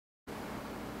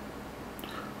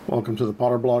Welcome to the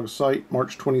Potter Blog site,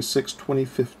 March 26,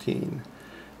 2015.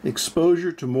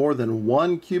 Exposure to more than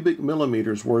 1 cubic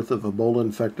millimeters worth of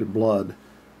Ebola-infected blood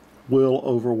will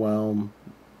overwhelm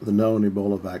the known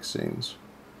Ebola vaccines.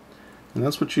 And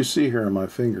that's what you see here on my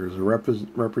finger, is a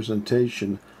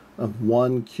representation of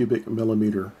 1 cubic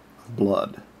millimeter of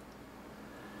blood.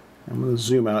 I'm going to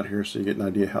zoom out here so you get an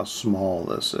idea how small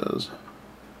this is.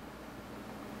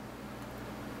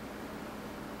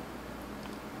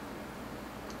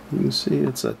 You can see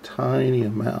it's a tiny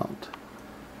amount,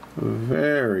 a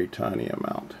very tiny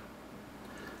amount.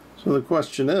 So the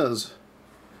question is,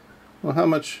 well, how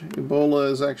much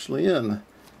Ebola is actually in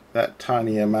that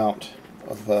tiny amount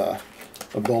of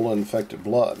Ebola-infected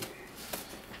blood?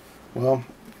 Well,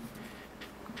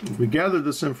 we gathered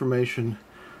this information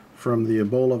from the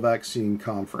Ebola Vaccine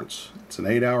Conference. It's an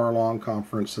 8-hour-long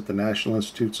conference that the National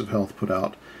Institutes of Health put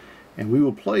out, and we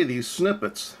will play these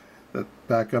snippets that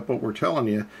back up what we're telling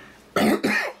you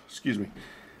excuse me,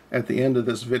 at the end of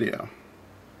this video.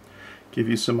 Give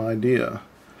you some idea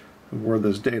of where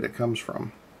this data comes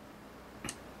from.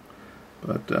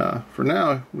 But for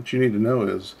now, what you need to know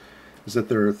is that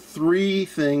there are 3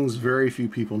 things very few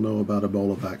people know about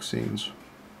Ebola vaccines.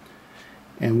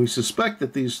 And we suspect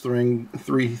that these 3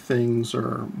 things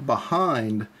are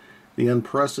behind the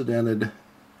unprecedented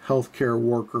healthcare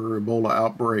worker Ebola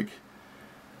outbreak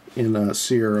in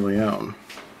Sierra Leone.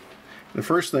 The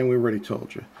first thing we already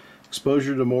told you,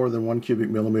 exposure to more than 1 cubic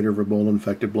millimeter of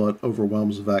Ebola-infected blood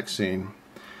overwhelms the vaccine.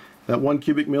 That 1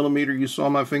 cubic millimeter you saw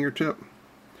on my fingertip,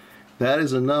 that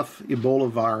is enough Ebola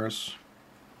virus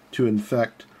to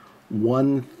infect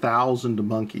 1,000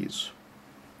 monkeys,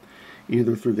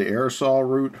 either through the aerosol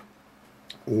route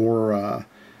or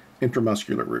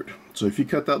intramuscular route. So if you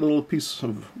cut that little piece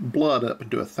of blood up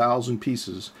into 1,000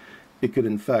 pieces, it could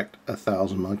infect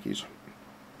 1,000 monkeys.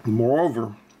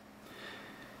 Moreover,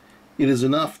 it is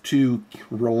enough to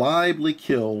reliably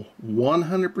kill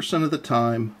 100% of the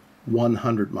time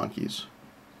 100 monkeys.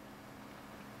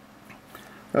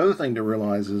 The other thing to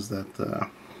realize is that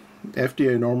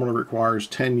FDA normally requires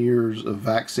 10 years of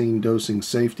vaccine dosing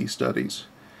safety studies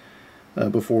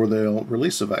before they'll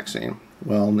release a vaccine.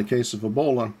 Well, in the case of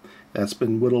Ebola, that's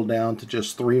been whittled down to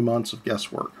just 3 months of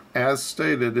guesswork, as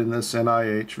stated in this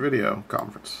NIH video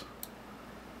conference.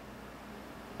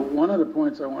 One of the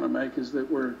points I want to make is that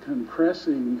we're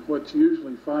compressing what's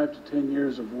usually 5 to 10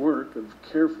 years of work of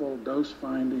careful dose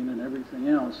finding and everything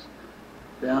else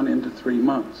down into 3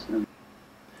 months. And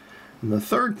the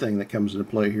third thing that comes into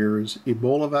play here is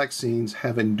Ebola vaccines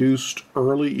have induced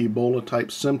early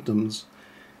Ebola-type symptoms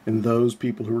in those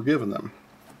people who were given them.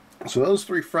 So those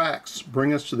 3 facts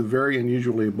bring us to the very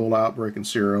unusual Ebola outbreak in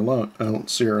Sierra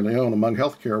Leone among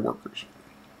healthcare workers.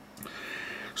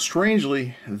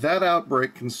 Strangely, that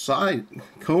outbreak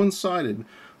coincided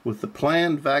with the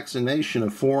planned vaccination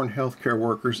of foreign healthcare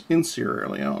workers in Sierra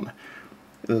Leone.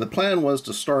 The plan was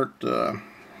to start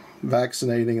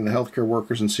vaccinating the healthcare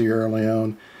workers in Sierra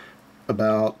Leone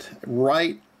about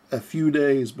right a few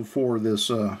days before this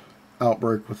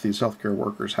outbreak with these healthcare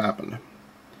workers happened.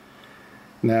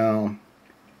 Now,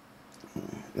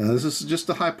 this is just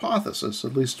a hypothesis,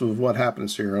 at least of what happened in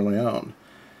Sierra Leone.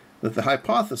 That the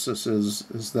hypothesis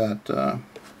is that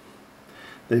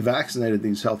they vaccinated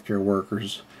these healthcare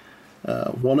workers.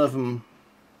 One of them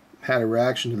had a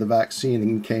reaction to the vaccine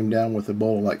and came down with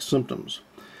Ebola-like symptoms.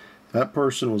 That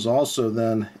person was also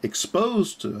then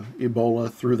exposed to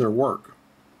Ebola through their work.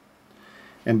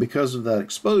 And because of that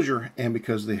exposure and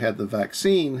because they had the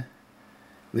vaccine,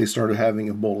 they started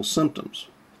having Ebola symptoms.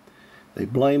 They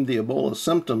blamed the Ebola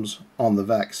symptoms on the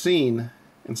vaccine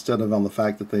instead of on the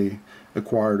fact that they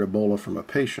acquired Ebola from a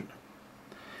patient.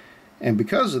 And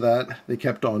because of that, they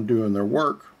kept on doing their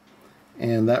work,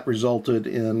 and that resulted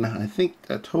in, I think,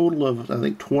 a total of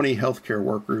 20 healthcare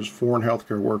workers, foreign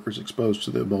healthcare workers, exposed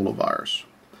to the Ebola virus.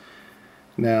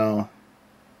 Now,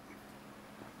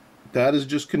 that is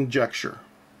just conjecture.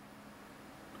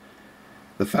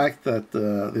 The fact that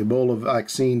the Ebola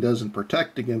vaccine doesn't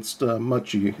protect against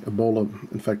much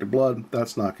Ebola-infected blood,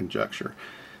 that's not conjecture.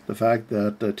 The fact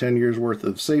that 10 years worth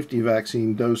of safety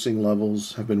vaccine dosing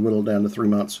levels have been whittled down to 3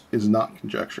 months is not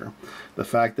conjecture. The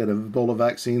fact that Ebola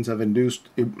vaccines have induced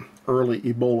early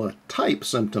Ebola-type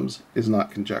symptoms is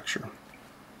not conjecture.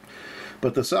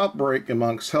 But this outbreak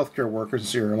amongst healthcare workers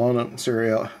in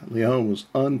Sierra Leone was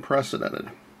unprecedented.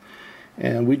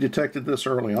 And we detected this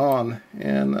early on,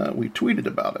 and we tweeted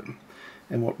about it.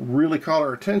 And what really caught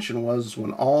our attention was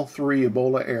when all 3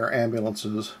 Ebola air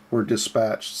ambulances were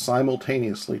dispatched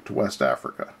simultaneously to West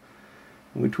Africa.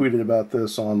 And we tweeted about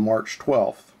this on March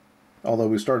 12th, although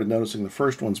we started noticing the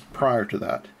first ones prior to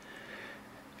that.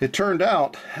 It turned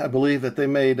out, I believe, that they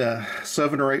made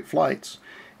 7 or 8 flights,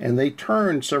 and they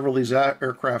turned several of these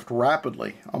aircraft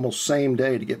rapidly, almost same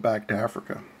day, to get back to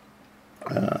Africa.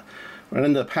 What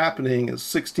ended up happening is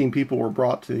 16 people were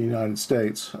brought to the United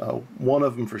States. One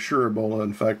of them for sure Ebola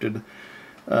infected.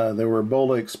 There were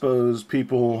Ebola exposed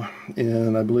people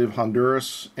in, I believe,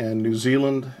 Honduras and New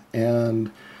Zealand,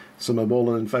 and some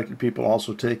Ebola infected people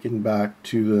also taken back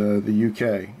to the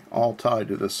UK, all tied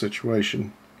to this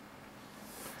situation.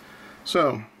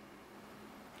 So,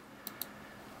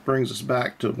 brings us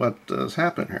back to what has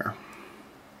happened here.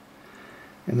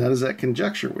 And that is that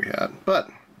conjecture we had. But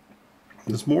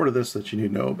there's more to this that you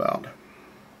need to know about.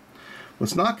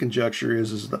 What's not conjecture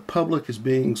is the public is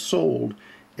being sold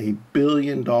 $1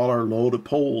 billion load of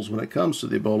polls when it comes to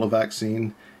the Ebola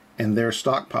vaccine and their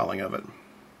stockpiling of it.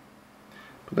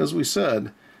 But as we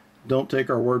said, don't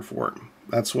take our word for it.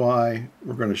 That's why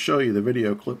we're going to show you the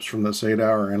video clips from this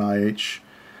 8-hour NIH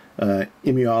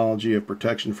Immunology of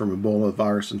Protection from Ebola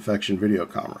Virus Infection video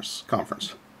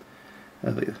conference.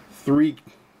 The 3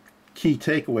 key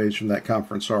takeaways from that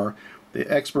conference are: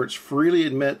 the experts freely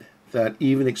admit that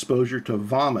even exposure to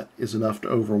vomit is enough to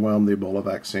overwhelm the Ebola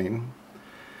vaccine.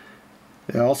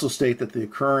 They also state that the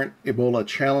current Ebola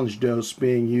challenge dose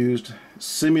being used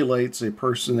simulates a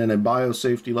person in a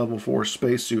biosafety level 4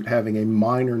 spacesuit having a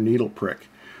minor needle prick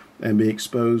and being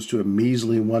exposed to a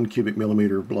measly 1 cubic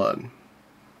millimeter of blood.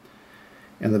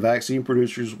 And the vaccine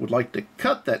producers would like to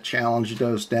cut that challenge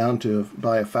dose down to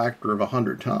by a factor of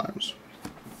 100 times.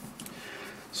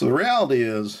 So the reality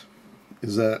is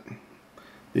that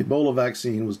the Ebola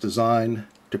vaccine was designed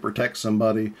to protect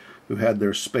somebody who had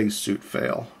their spacesuit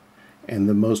fail, and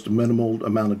the most minimal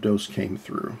amount of dose came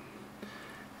through.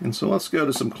 And so let's go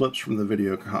to some clips from the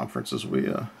video conference as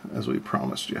we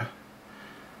promised you.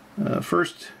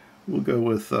 First, we'll go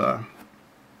with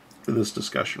this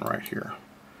discussion right here.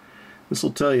 This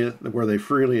will tell you where they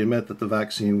freely admit that the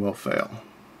vaccine will fail.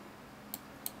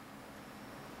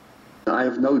 I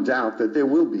have no doubt that there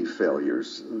will be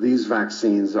failures. These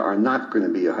vaccines are not going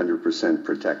to be 100%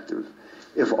 protective,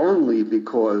 if only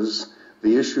because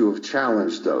the issue of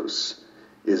challenge dose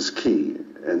is key.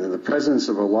 And in the presence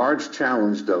of a large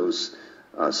challenge dose,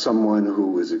 someone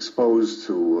who is exposed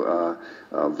to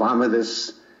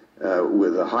vomitus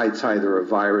with a high titer of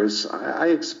virus, I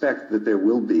expect that there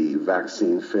will be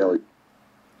vaccine failure.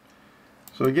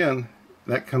 So again,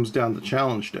 that comes down to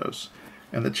challenge dose.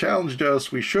 And the challenge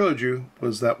dose we showed you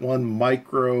was that 1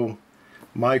 microliter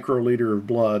of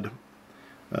blood,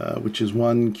 which is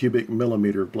 1 cubic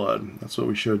millimeter of blood. That's what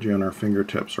we showed you on our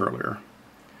fingertips earlier.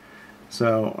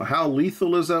 So how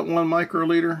lethal is that 1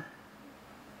 microliter?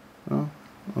 Well,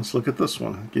 let's look at this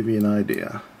one, give you an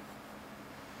idea.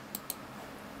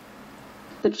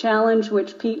 The challenge,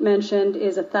 which Pete mentioned,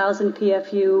 is 1,000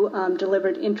 PFU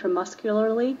delivered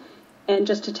intramuscularly. And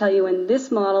just to tell you, in this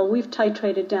model, we've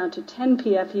titrated down to 10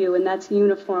 PFU, and that's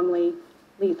uniformly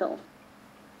lethal.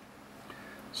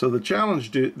 So the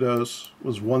challenge dose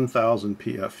was 1,000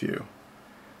 PFU.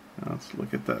 Now let's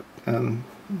look at that, and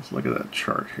let's look at that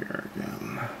chart here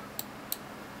again.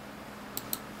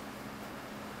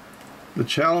 The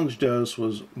challenge dose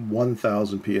was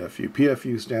 1,000 PFU.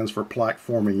 PFU stands for plaque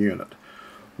forming unit.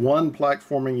 1 plaque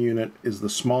forming unit is the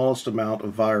smallest amount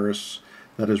of virus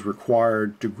that is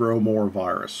required to grow more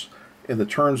virus. In the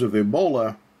terms of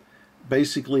Ebola,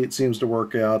 basically it seems to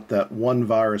work out that 1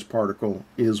 virus particle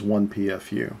is 1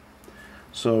 PFU.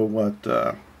 So what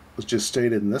was just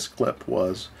stated in this clip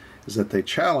is that they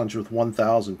challenge with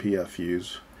 1,000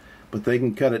 PFUs, but they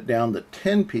can cut it down to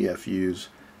 10 PFUs,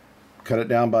 cut it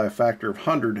down by a factor of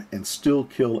 100, and still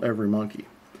kill every monkey.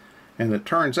 And it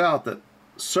turns out that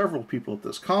several people at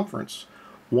this conference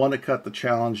want to cut the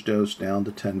challenge dose down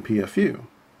to 10 PFU.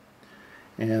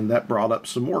 And that brought up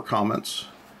some more comments.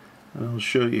 I'll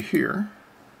show you here.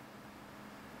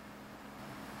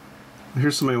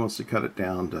 Here's somebody who wants to cut it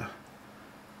down to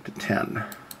 10.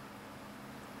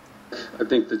 I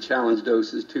think the challenge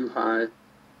dose is too high.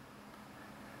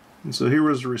 And so here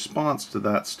was a response to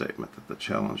that statement, that the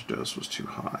challenge dose was too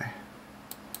high.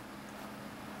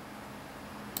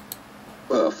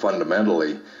 Well,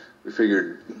 fundamentally, we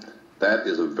figured that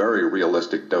is a very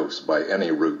realistic dose by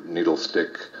any route, needle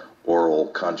stick, oral,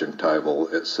 conjunctival,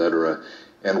 etc.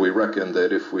 And we reckon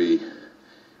that if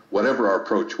whatever our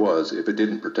approach was, if it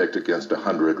didn't protect against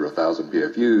 100 or 1,000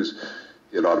 PFUs,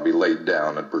 it ought to be laid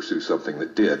down and pursue something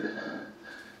that did.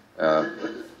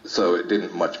 So it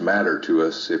didn't much matter to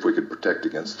us if we could protect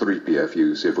against 3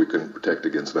 PFUs, if we couldn't protect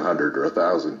against 100 or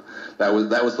 1,000. That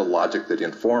was the logic that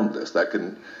informed this. That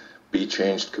can be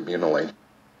changed communally.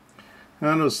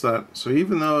 I noticed that. So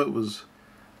even though it was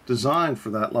designed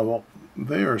for that level,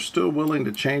 they are still willing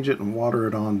to change it and water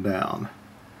it on down.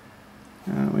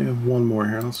 We have one more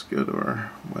here. Let's go to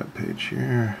our webpage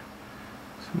here.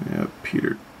 So we have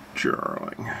Peter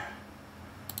Jarling.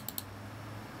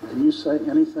 Can you say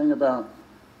anything about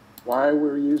why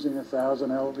we're using 1,000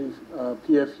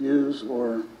 PFUs,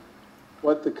 or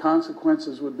what the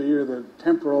consequences would be, or the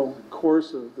temporal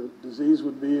course of the disease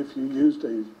would be if you used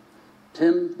 10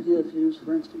 PFUs,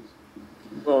 for instance?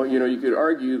 Well, you know, you could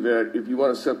argue that if you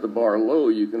want to set the bar low,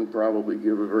 you can probably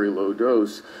give a very low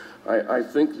dose. I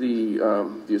think the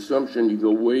assumption, you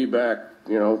go way back,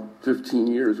 15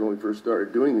 years when we first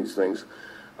started doing these things,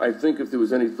 I think if there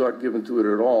was any thought given to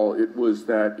it at all, it was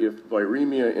that if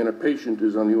viremia in a patient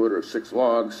is on the order of 6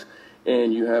 logs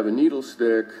and you have a needle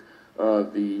stick,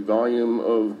 the volume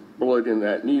of blood in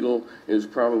that needle is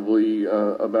probably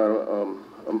about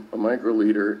a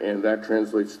microliter, and that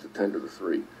translates to 10 to the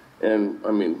 3. And I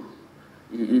mean,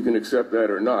 you can accept that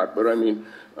or not, but I mean,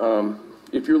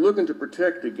 if you're looking to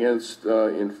protect against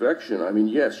infection, I mean,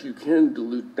 yes, you can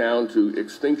dilute down to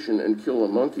extinction and kill a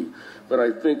monkey, but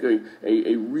I think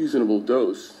a reasonable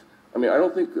dose, I mean, I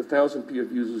don't think 1,000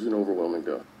 PFUs is an overwhelming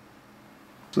dose.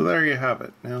 So there you have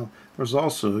it. Now, there's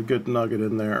also a good nugget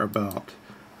in there about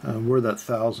where that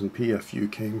 1,000 PFU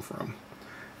came from.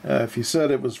 If you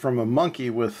said it was from a monkey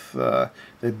with,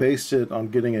 they based it on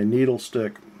getting a needle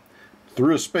stick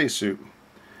through a spacesuit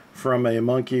from a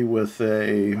monkey with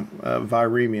a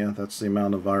viremia, that's the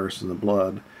amount of virus in the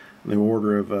blood, in the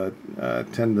order of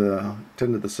 10 to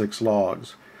the 6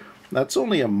 logs. That's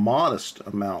only a modest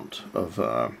amount of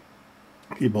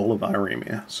Ebola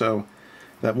viremia. So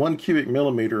that 1 cubic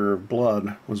millimeter of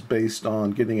blood was based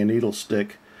on getting a needle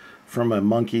stick from a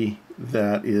monkey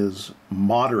that is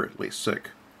moderately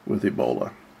sick with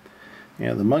Ebola.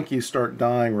 And the monkeys start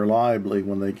dying reliably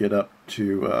when they get up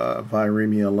to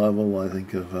viremia level, I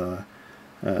think, of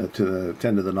to the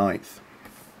 10 to the 9th.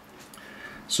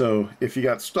 So if you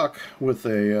got stuck with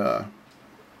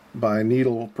by a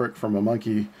needle prick from a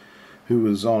monkey who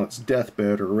was on its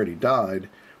deathbed or already died,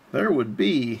 there would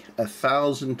be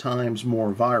 1,000 times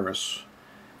more virus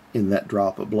in that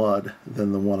drop of blood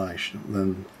than the one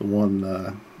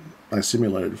I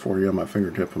simulated for you on my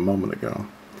fingertip a moment ago.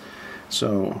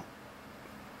 So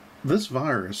this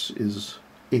virus is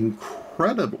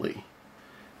incredibly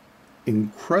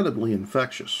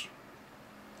infectious.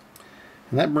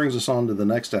 And that brings us on to the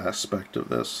next aspect of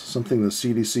this, something the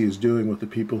CDC is doing with the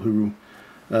people who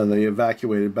they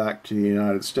evacuated back to the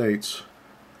United States,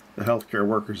 the healthcare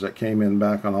workers that came in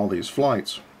back on all these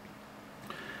flights.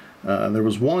 There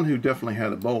was one who definitely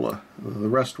had Ebola. The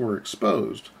rest were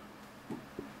exposed.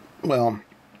 Well,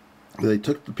 they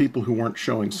took the people who weren't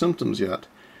showing symptoms yet,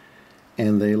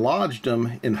 and they lodged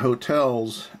them in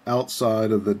hotels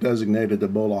outside of the designated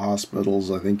Ebola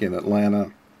hospitals, I think in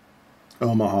Atlanta,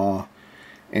 Omaha,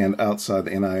 and outside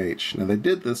the NIH. Now, they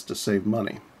did this to save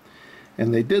money.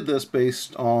 And they did this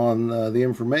based on the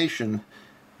information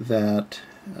that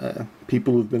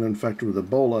people who've been infected with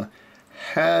Ebola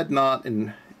had not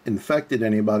infected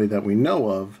anybody that we know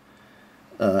of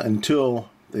until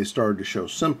they started to show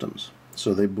symptoms.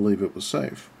 So they believe it was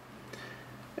safe.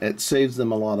 It saves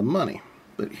them a lot of money.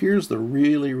 But here's the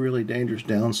really, really dangerous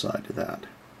downside to that.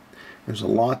 There's a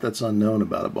lot that's unknown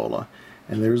about Ebola.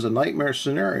 And there's a nightmare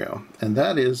scenario. And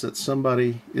that is that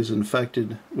somebody is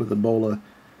infected with Ebola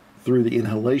through the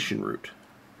inhalation route.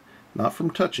 Not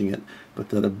from touching it, but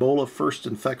that Ebola first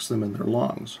infects them in their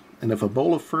lungs. And if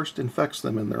Ebola first infects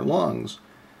them in their lungs,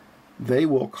 they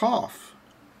will cough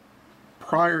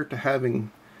prior to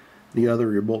having the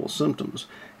other Ebola symptoms.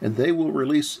 And they will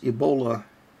release Ebola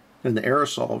in the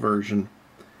aerosol version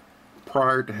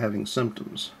prior to having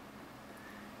symptoms.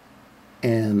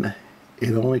 And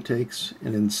it only takes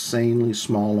an insanely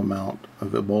small amount of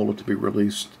Ebola to be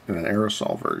released in an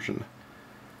aerosol version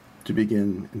to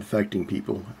begin infecting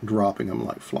people, dropping them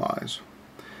like flies.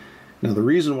 Now, the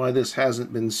reason why this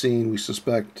hasn't been seen, we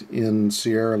suspect, in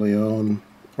Sierra Leone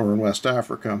or in West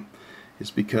Africa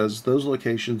is because those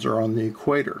locations are on the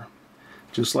equator.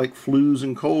 Just like flus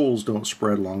and colds don't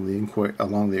spread along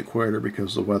the equator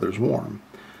because the weather's warm.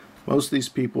 Most of these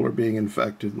people are being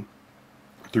infected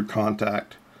through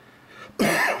contact.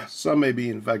 Some may be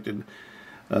infected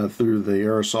through the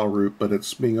aerosol route, but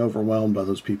it's being overwhelmed by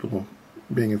those people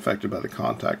being infected by the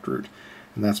contact route.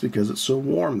 And that's because it's so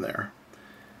warm there.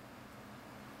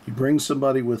 You bring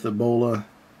somebody with Ebola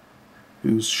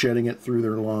who's shedding it through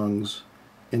their lungs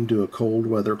into a cold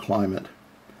weather climate,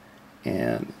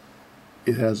 and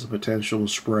it has the potential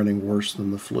of spreading worse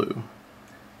than the flu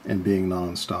and being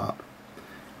nonstop.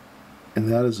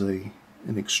 And that is an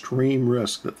extreme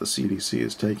risk that the CDC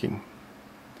is taking.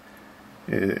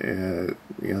 You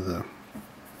know,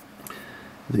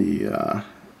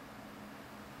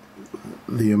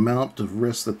 the amount of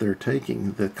risk that they're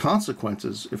taking, the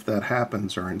consequences if that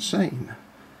happens are insane.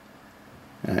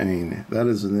 I mean, that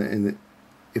is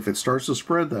if it starts to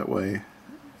spread that way,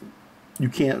 you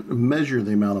can't measure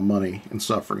the amount of money and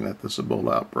suffering that this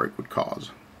Ebola outbreak would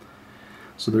cause.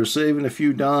 So they're saving a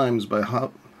few dimes by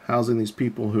housing these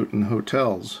people in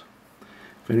hotels.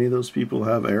 If any of those people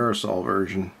have aerosol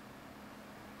version,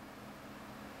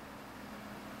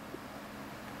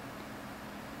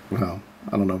 well,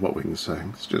 I don't know what we can say.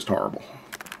 It's just horrible.